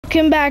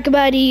Welcome back,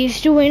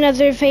 buddies, to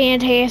another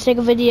fantastic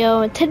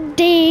video.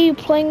 Today,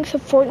 playing some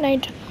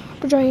Fortnite.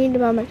 We're joined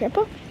by my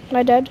grandpa,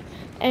 my dad,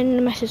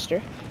 and my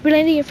sister. We're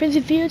landing at Frenzy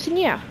Fields, and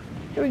yeah,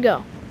 here we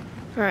go.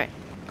 Alright,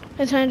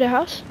 let's head into the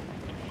house.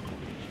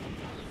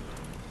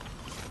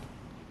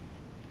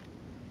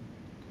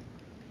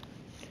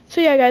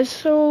 So yeah, guys,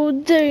 so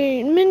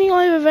the mini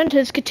live event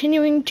is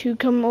continuing to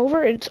come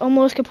over. It's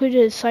almost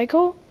completed its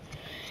cycle.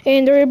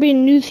 And there will be a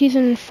new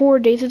season in 4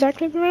 days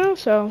exactly from now,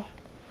 so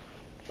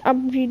I'll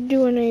be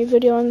doing a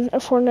video on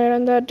Fortnite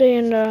on that day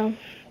and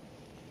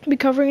be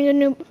covering the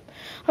new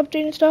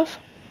update and stuff.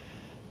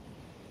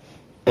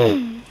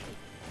 So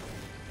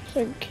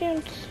I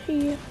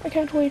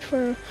can't wait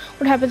for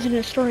what happens in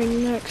the story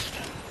next.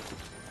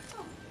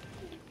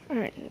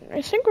 Alright,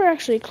 I think we're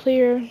actually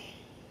clear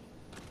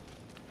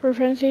for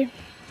Frenzy.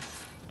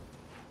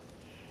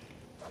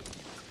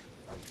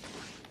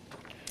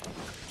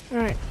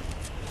 Alright.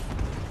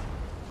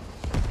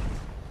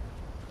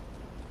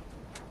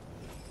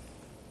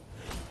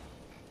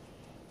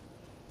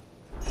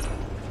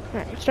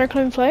 Alright, start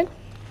claiming flag.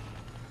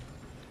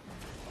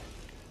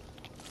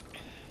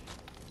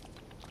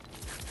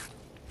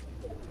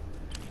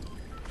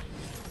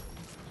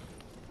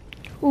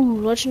 Ooh,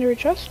 legendary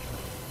chest.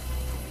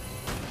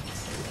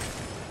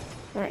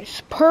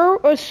 Alright,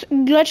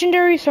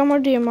 legendary summer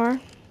DMR.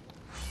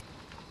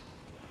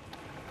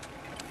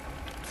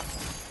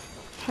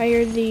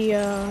 Hire the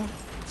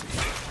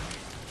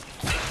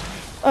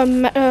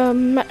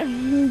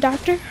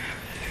doctor,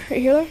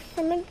 healer,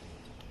 I mean.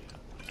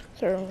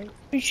 So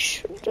we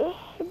should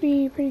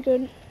be pretty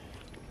good.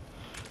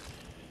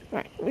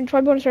 Alright, we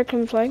probably want to start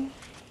claiming flag.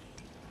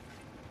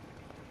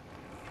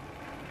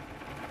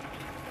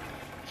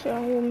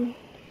 So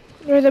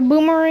there's a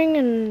boomerang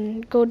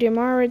and gold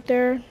DMR right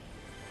there.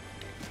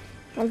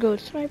 I'll go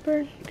with sniper,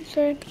 you could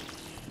say.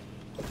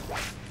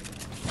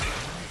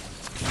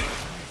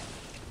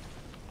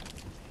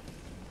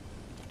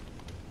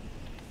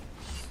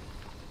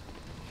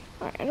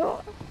 Alright, I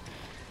don't.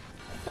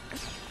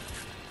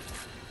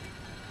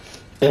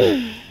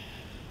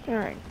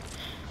 Alright.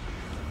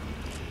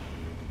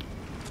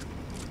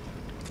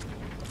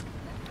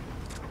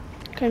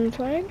 Claim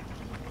flag.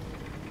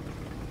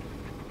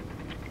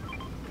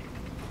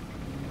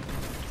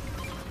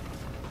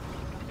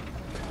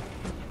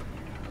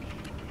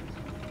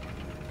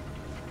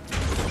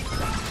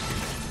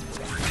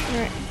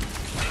 Alright.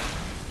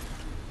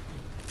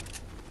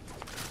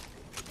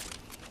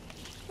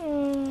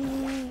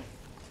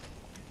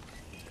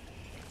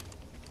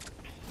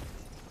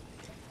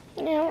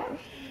 Yeah.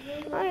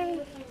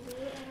 Alright.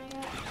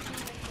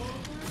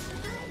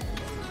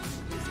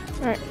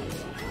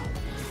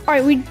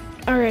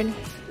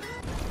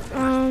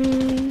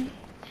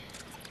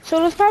 So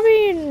let's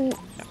probably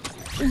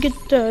get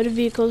the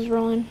vehicles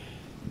rolling.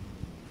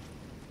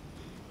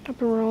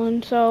 Up and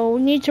rolling. So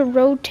we need to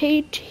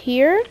rotate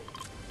here.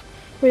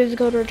 Where there's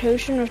good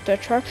rotation with the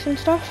trucks and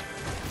stuff.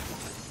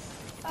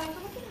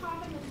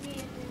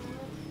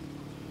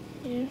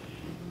 Yeah.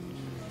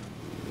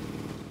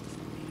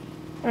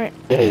 Alright.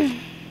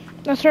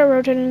 Let's start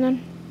rotating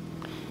then.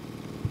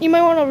 You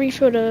might want to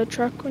refill the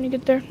truck when you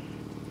get there.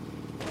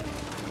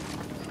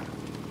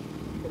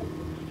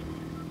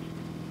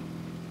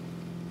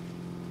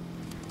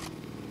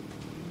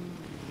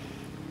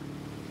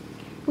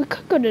 We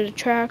could go to the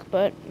track,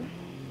 but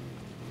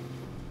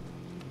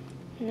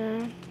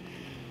no.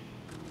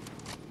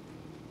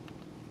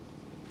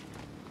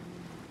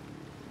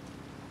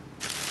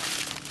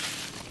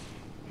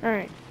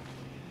 Alright.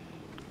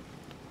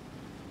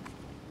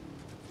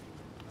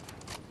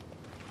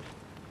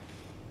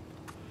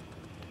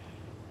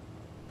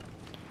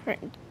 Alright.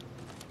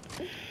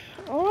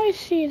 All I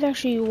see is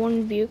actually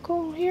one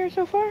vehicle here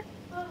so far.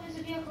 Oh, there's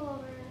a vehicle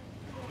over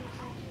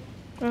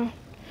there. Oh.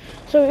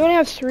 So we only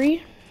have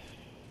 3.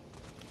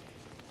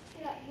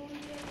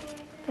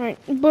 Alright,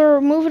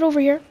 but move it over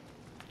here.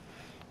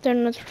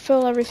 Then let's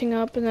fill everything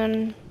up and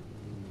then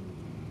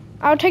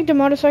I'll take the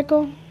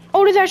motorcycle.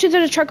 Oh, there's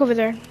a truck over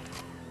there.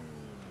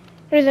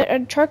 There's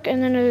a truck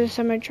and then there's a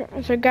semi-truck.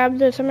 So grab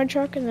the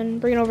semi-truck and then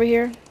bring it over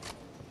here.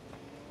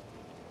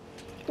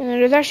 And then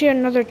there's actually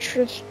another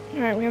truck.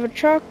 Alright, we have a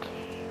truck.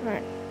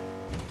 Alright.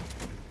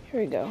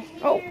 Here we go.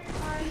 Oh.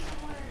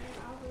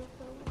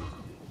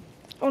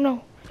 Oh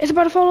no. It's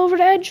about to fall over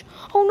the edge.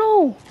 Oh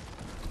no.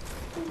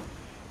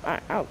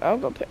 Alright, I'll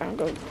go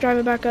drive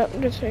it back up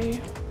just so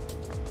you.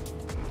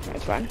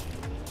 That's fine.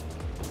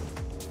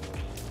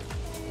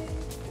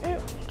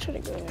 Oh, should I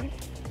go there?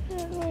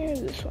 Yeah,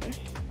 this way.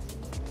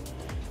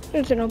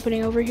 There's an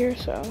opening over here,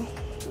 so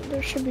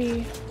there should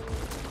be.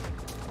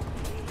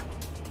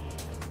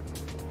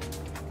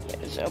 Yeah,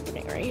 there's an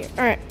opening right here.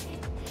 Alright.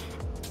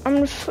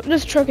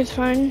 This truck is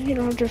fine. You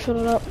don't have to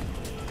fill it up.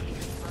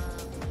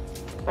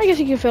 I guess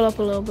you can fill up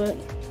a little bit.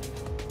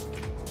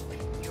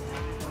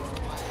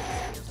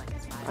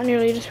 I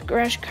nearly just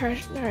crashed.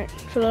 Alright,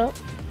 fill it up.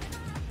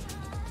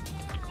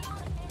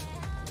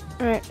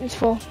 Alright, it's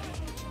full.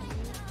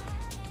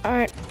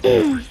 Alright.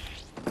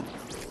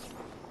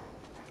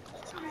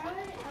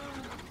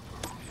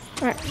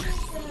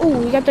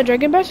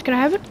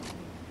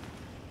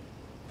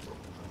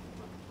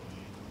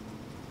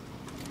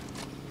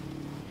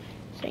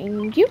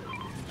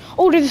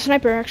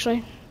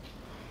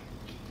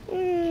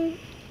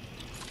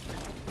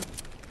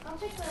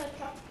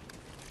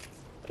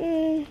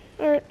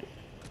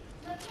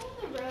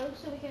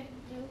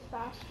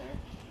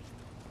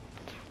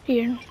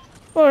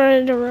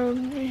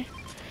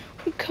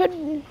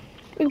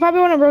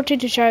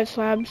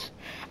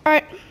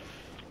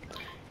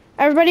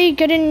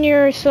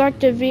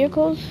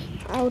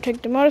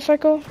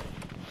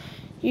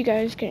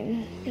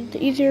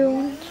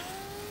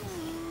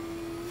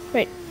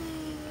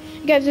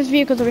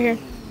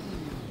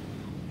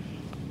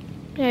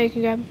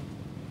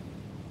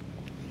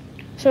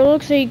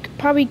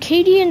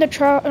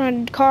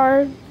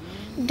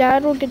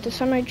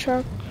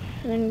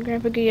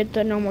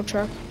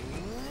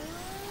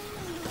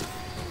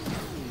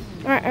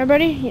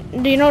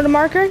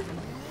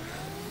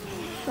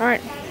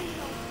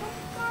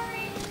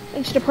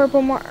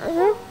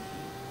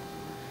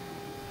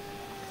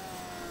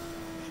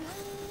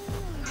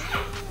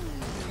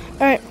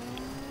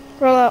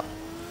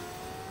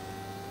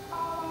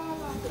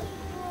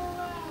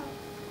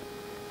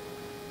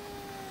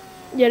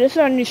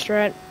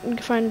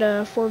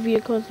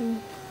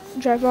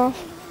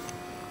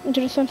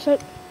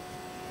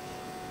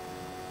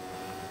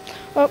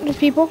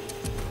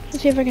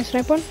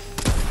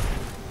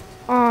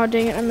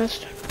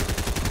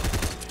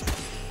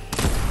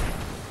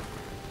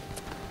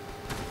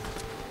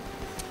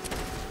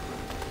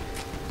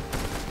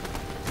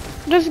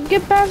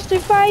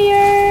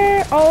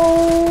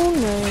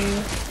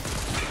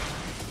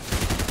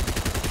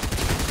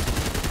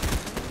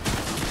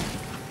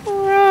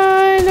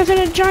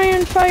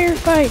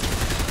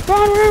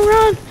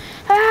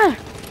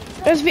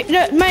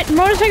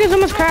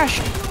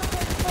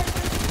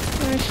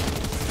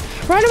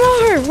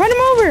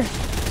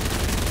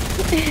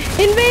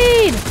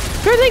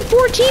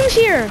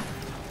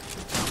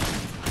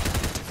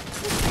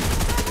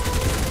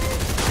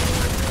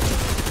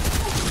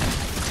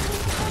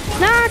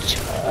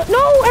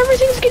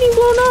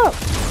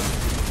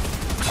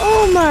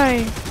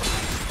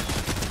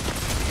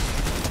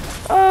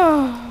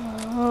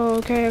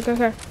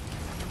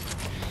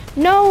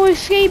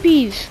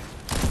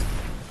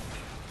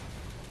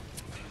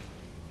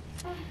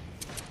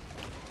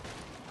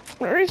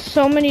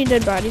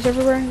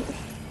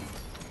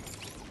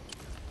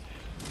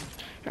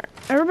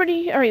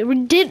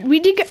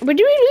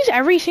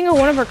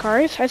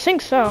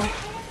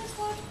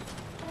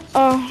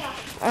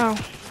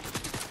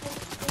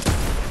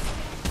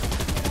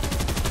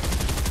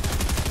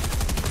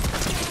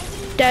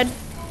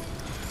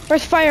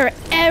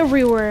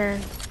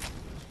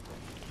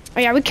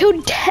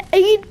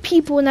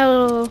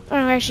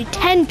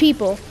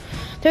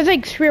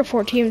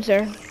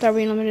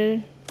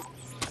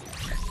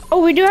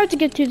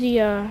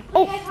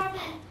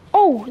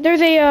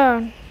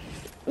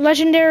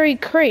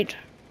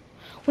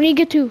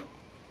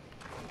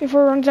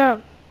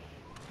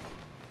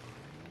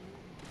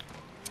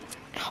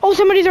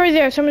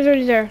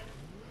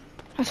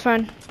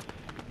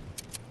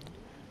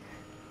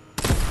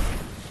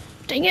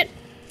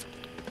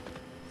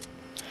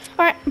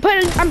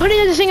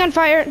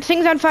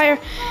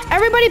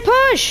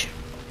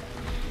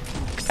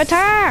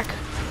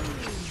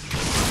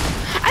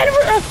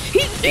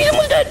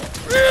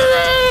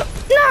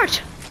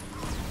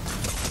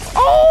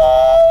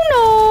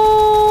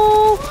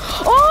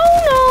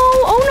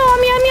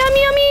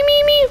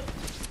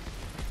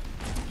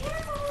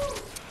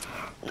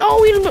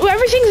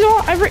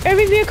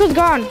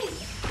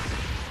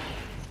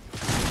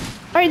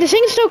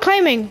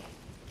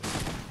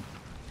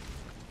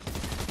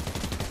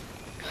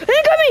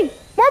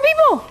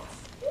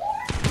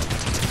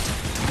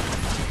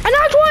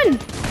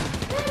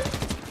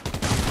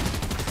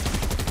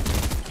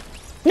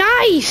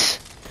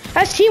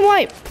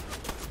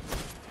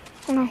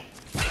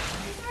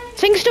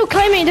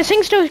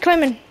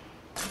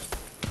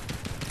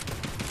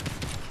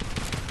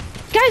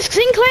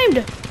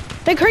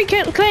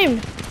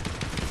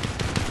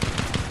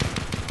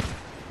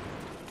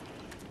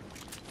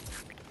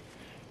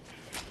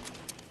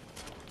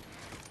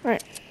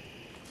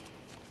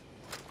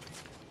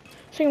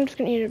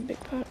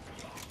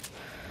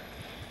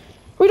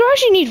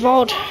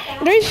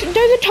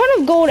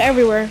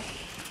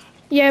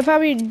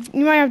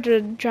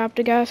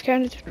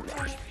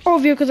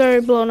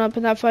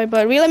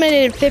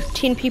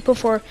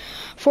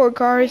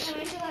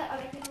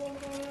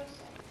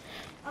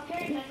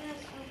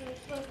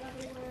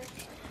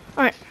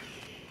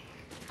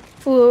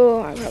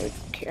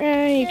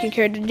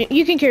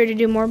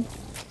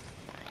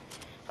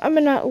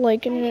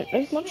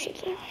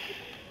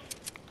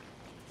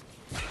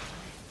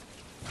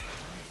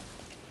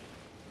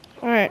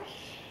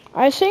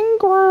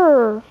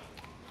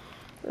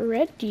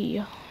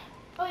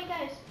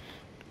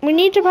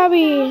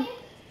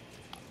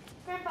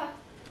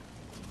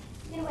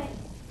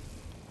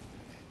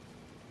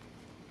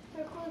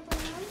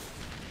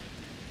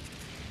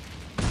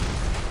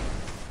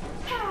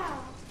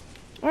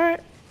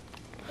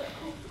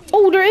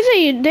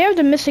 they have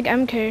the Mystic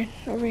MK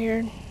over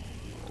here.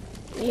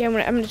 Yeah, I'm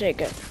gonna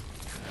take it.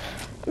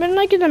 I've been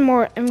liking the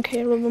more MK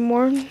a little bit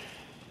more.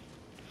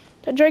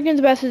 The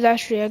Dragon's Best is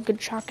actually a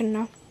good shotgun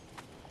now,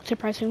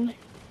 surprisingly.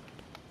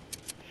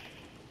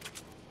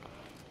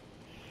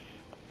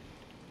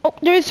 Oh,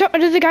 there's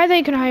a guy that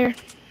you can hire.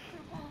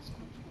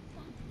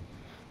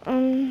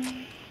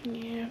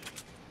 Yeah.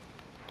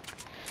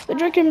 The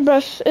Dragon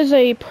Breath is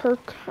a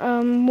perk,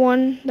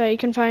 one that you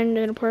can find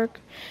in a perk.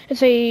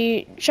 It's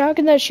a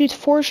shotgun that shoots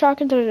 4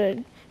 shotguns at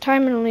a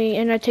time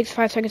and it takes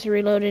 5 seconds to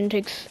reload and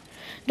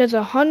does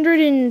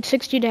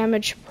 160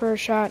 damage per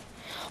shot.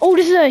 Oh,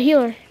 this is a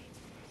healer.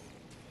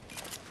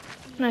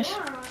 Nice.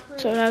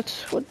 So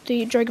that's what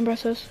the Dragon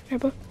Breath is.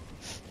 Grandpa.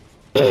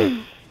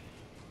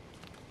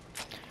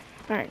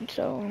 Alright,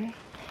 so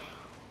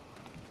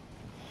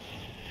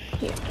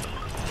yeah.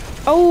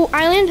 Oh,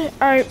 island?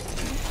 Alright.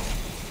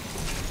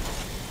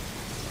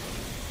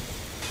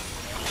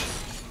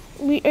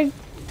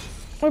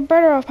 We're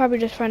better off probably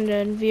just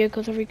finding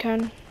vehicles if we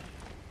can.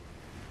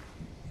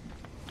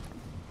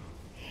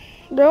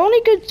 The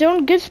only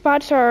good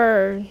spots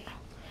are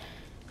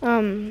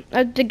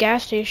at the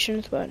gas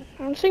stations, but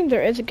I don't think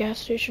there is a gas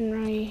station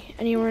really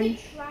anywhere. You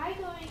could try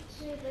going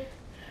to the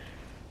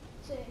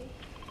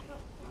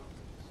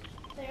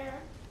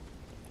there.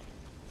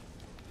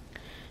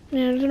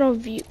 Yeah, there's no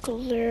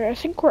vehicles there. I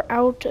think we're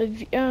out of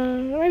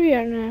maybe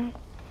I don't know.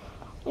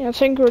 Yeah, I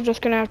think we're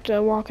just gonna have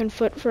to walk on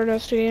foot for the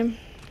rest of the game.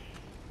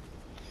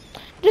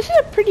 This is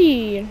a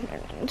pretty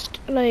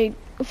like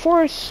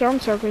forest storm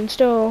circle and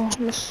still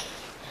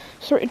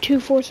sort of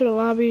 2/4 of the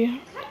lobby.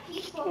 It's kind of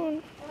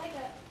peaceful. I like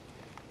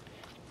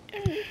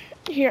it.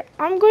 Here,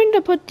 I'm going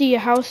to put the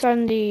house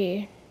on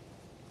the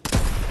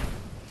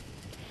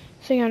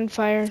thing on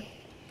fire.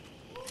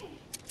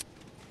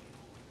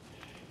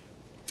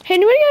 Hey,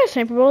 anybody got a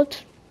sniper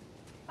bullets?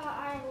 I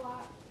have a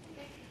lot.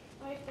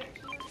 I have 13.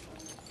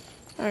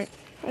 Alright,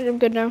 I'm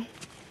good now.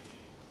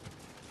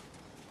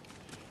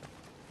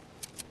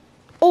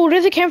 Oh,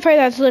 there's a campfire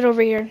that's lit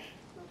over here.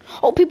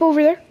 Oh, people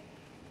over there.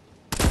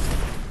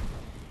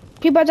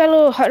 People at that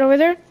little hut over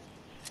there.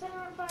 Set her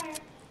on fire.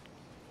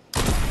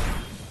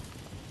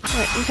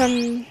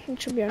 Alright,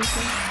 it should be on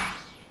fire.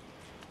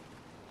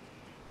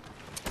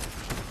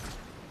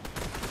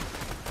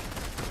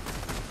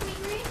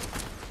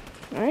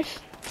 Nice.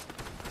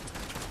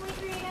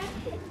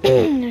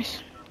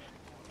 Nice.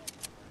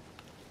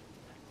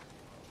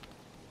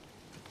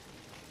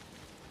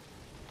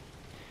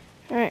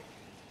 Alright.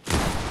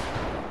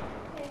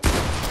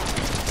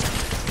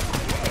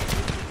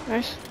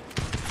 Nice.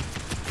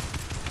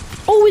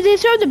 Oh, they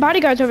still have the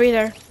bodyguards over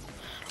there.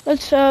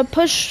 Let's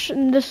push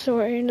this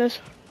way.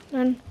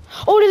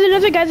 Oh, there's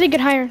another guy they can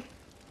hire.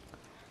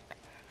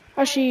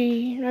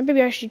 Actually,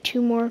 maybe actually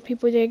 2 more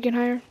people they can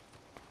hire.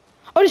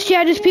 Oh,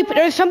 there's people.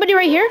 There's somebody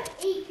right here.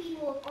 8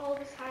 people of all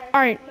this hired.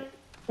 All right,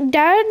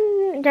 Dad,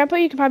 Grandpa,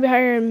 you can probably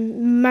hire a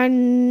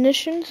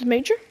munitions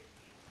major.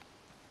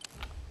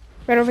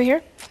 Right over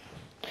here.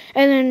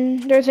 And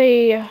then there's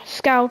a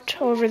scout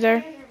over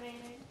there.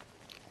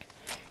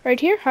 Right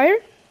here, hire.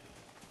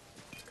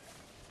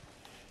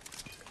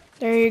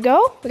 There you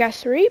go. We got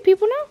 3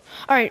 people now.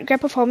 All right,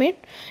 Grandpa, follow me.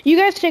 You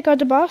guys take out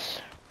the boss.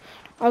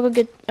 I'll go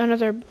get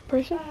another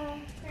person.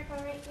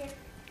 Grandpa, right here.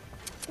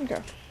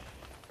 Okay.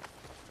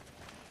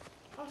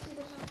 I'll see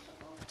this one.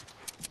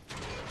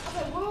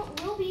 Okay,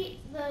 we'll be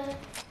the.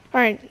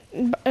 All right.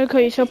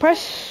 Okay, so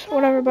press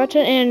whatever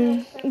button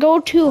and go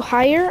to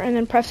higher, and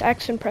then press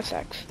X and press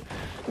X.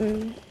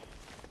 Grandpa,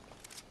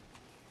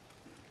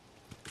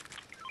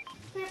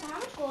 how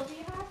much gold do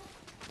you have?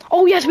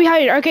 Oh yes, we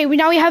hired. Okay,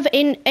 now we have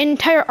an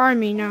entire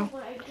army now.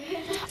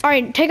 All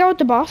right, take out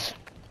the boss.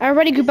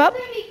 Everybody group up.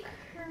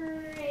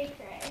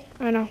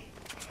 I know.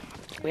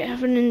 We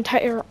have an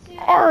entire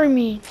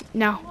army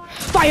now.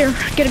 Fire!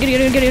 Get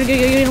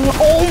it.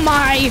 Oh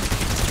my!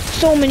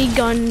 So many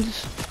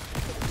guns.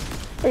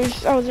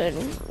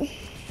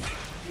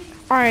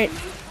 Alright.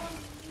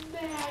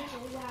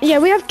 Yeah,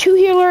 we have 2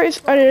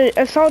 healers, an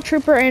assault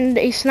trooper, and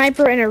a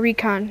sniper, and a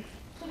recon.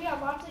 So we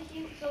have lots of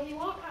healers, so we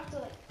won't have to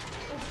like.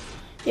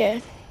 Yeah.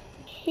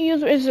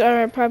 Healers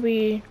are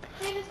probably.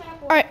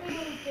 Alright.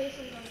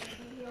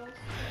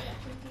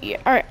 Yeah,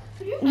 alright.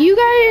 You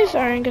guys,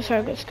 alright, I guess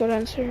I'll just go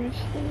downstairs.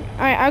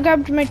 Alright, I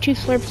grabbed my 2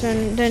 slurps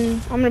and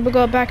then I'm gonna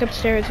go back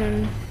upstairs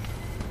and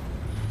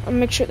I'll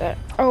make sure that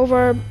all of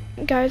our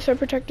guys are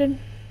protected.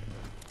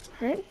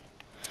 Alright.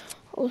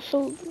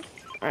 Also,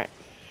 alright.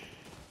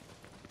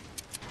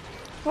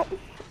 Oh,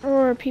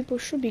 our people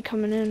should be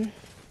coming in.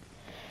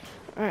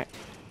 Alright.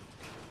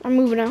 I'm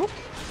moving out.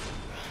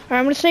 Alright,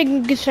 I'm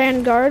gonna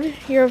stand guard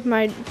here of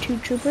my 2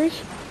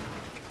 troopers.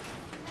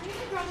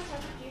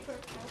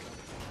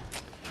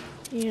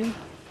 Yeah.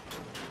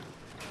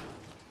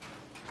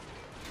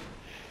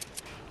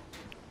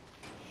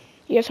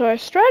 Yeah, so our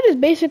strat is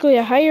basically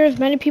to hire as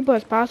many people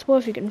as possible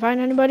if you can find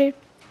anybody.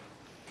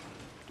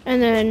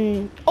 And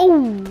then,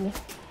 Yeah.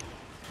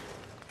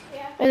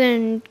 And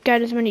then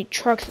get as many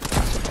trucks as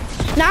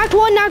possible. Knocked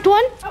one!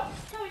 Oh,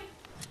 sorry.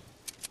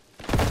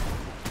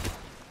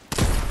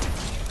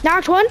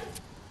 Knocked one.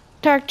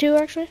 Attack two,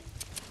 actually.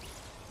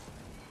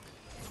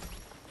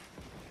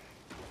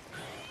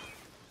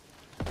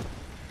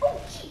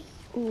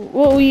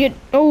 Whoa,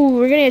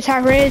 we're getting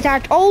attacked. We're getting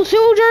attacked. Oh,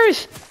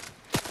 soldiers!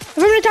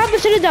 We're from the top of the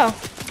citadel.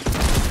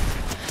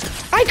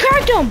 I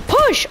cracked him.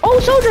 Push. Oh,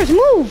 soldiers,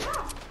 move.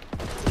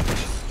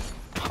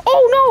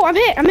 Oh no, I'm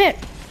hit.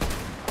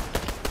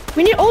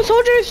 We need old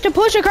soldiers to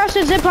push across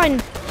the zip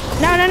line.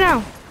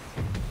 No.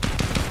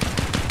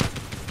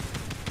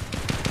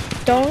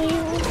 Don't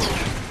even.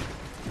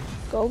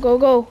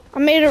 Go. I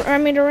made a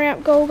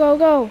ramp.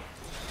 Go.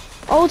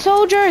 Old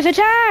soldiers,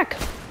 attack.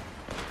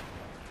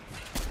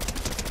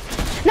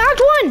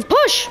 Knocked one.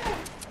 Push.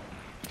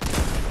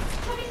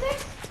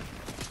 26.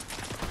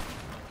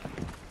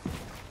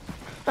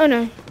 Oh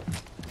no.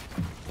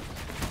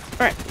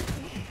 Alright.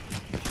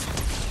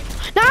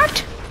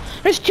 Knocked!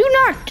 There's two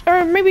knocked,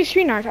 or maybe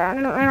three knocked. I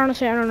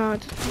honestly don't know.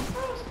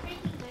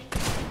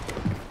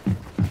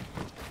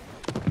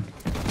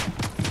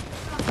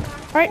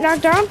 Alright,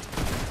 knocked down.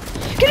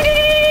 Get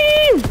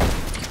him!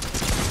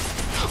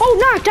 Oh,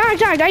 knocked.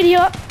 I heal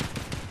up.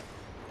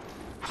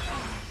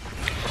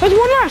 There's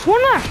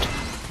one left.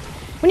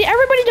 We need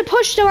everybody to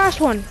push the last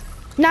one.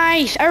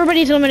 Nice,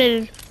 everybody's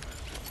eliminated.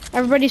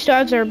 Everybody still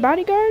has their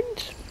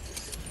bodyguards.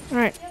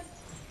 Alright.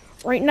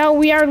 Right now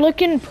we are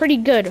looking pretty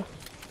good.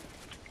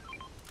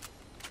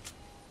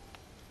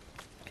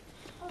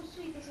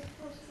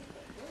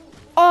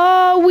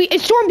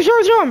 It's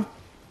storm.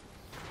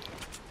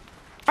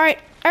 Alright,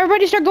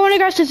 everybody start going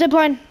across the zip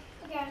line.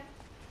 Okay.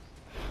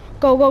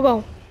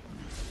 Go.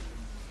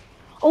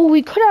 Oh,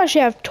 we could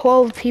actually have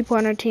 12 people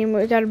on our team.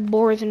 We got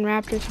boars and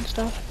raptors and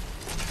stuff.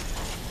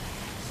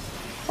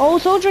 Oh,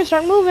 soldiers,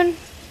 start moving.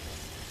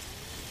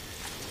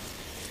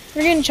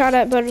 We're getting shot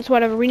at, but it's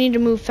whatever. We need to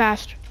move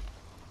fast.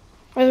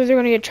 Otherwise, they're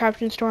gonna get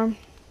trapped in storm.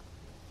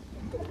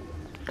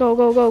 Go.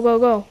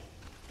 Okay,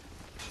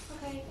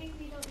 I think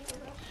we don't need to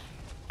rush.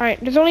 Alright,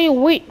 there's only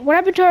wait. What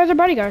happened to our other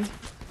bodyguard?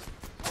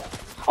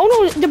 Oh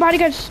no, the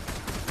bodyguard's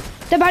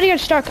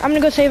stuck. I'm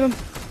gonna go save him.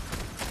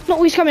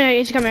 No, he's coming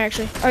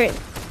actually. Okay.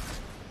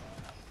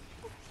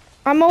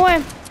 On my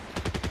way.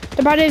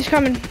 The bodyguard's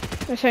coming,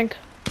 I think.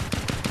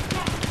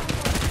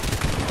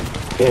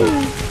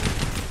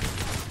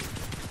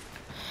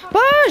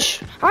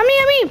 Push! On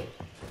me!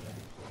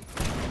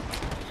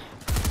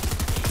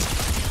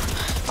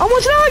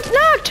 Almost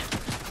knocked!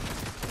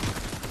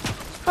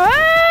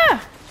 Ah!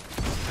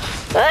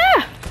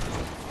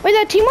 Wait,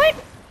 that team wipe?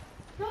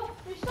 No,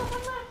 there's still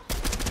one left.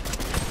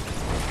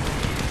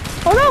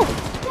 Oh no!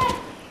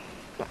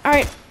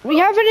 Alright, we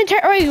have an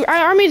entire. Wait, our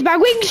army's back.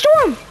 Wait,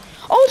 storm!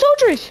 Oh,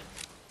 soldiers!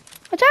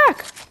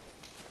 Attack!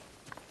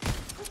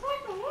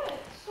 Attack the what?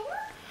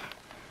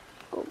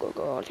 Storm?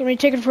 Go. It's gonna be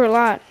taken for a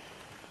lot.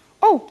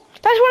 Oh,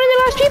 that's one of the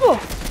last people!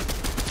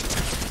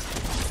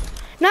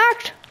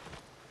 Knocked!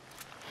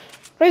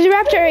 Where's the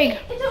raptor egg?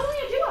 It's only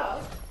a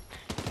duo.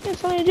 Yeah,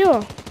 it's only a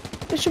duo.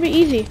 This should be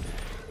easy.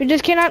 We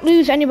just cannot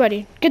lose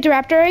anybody. Get the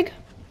raptor egg.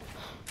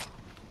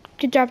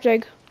 Get the raptor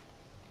egg.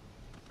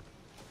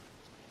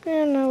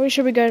 Yeah, no, we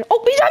should be good.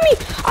 Oh, he's on me!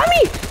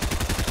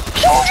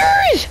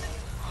 Soldiers!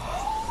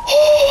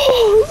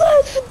 Oh,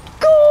 let's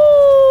go!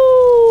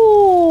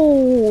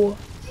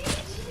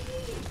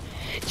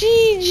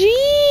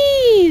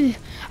 GG!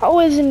 That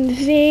was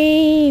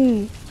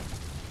insane.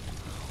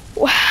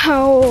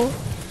 Wow.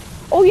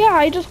 Oh yeah,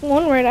 I just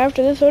won right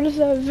after this. So does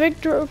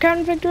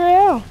Captain Victor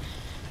Royale.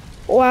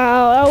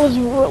 Wow, that was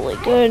really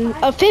good.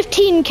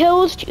 15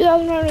 kills,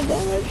 2,900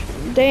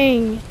 damage.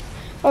 Dang.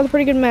 That was a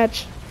pretty good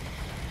match.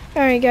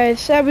 Alright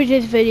guys, that was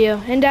this video.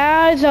 And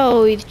as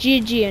always,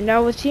 GG, and I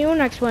will see you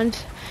next one.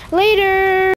 Later!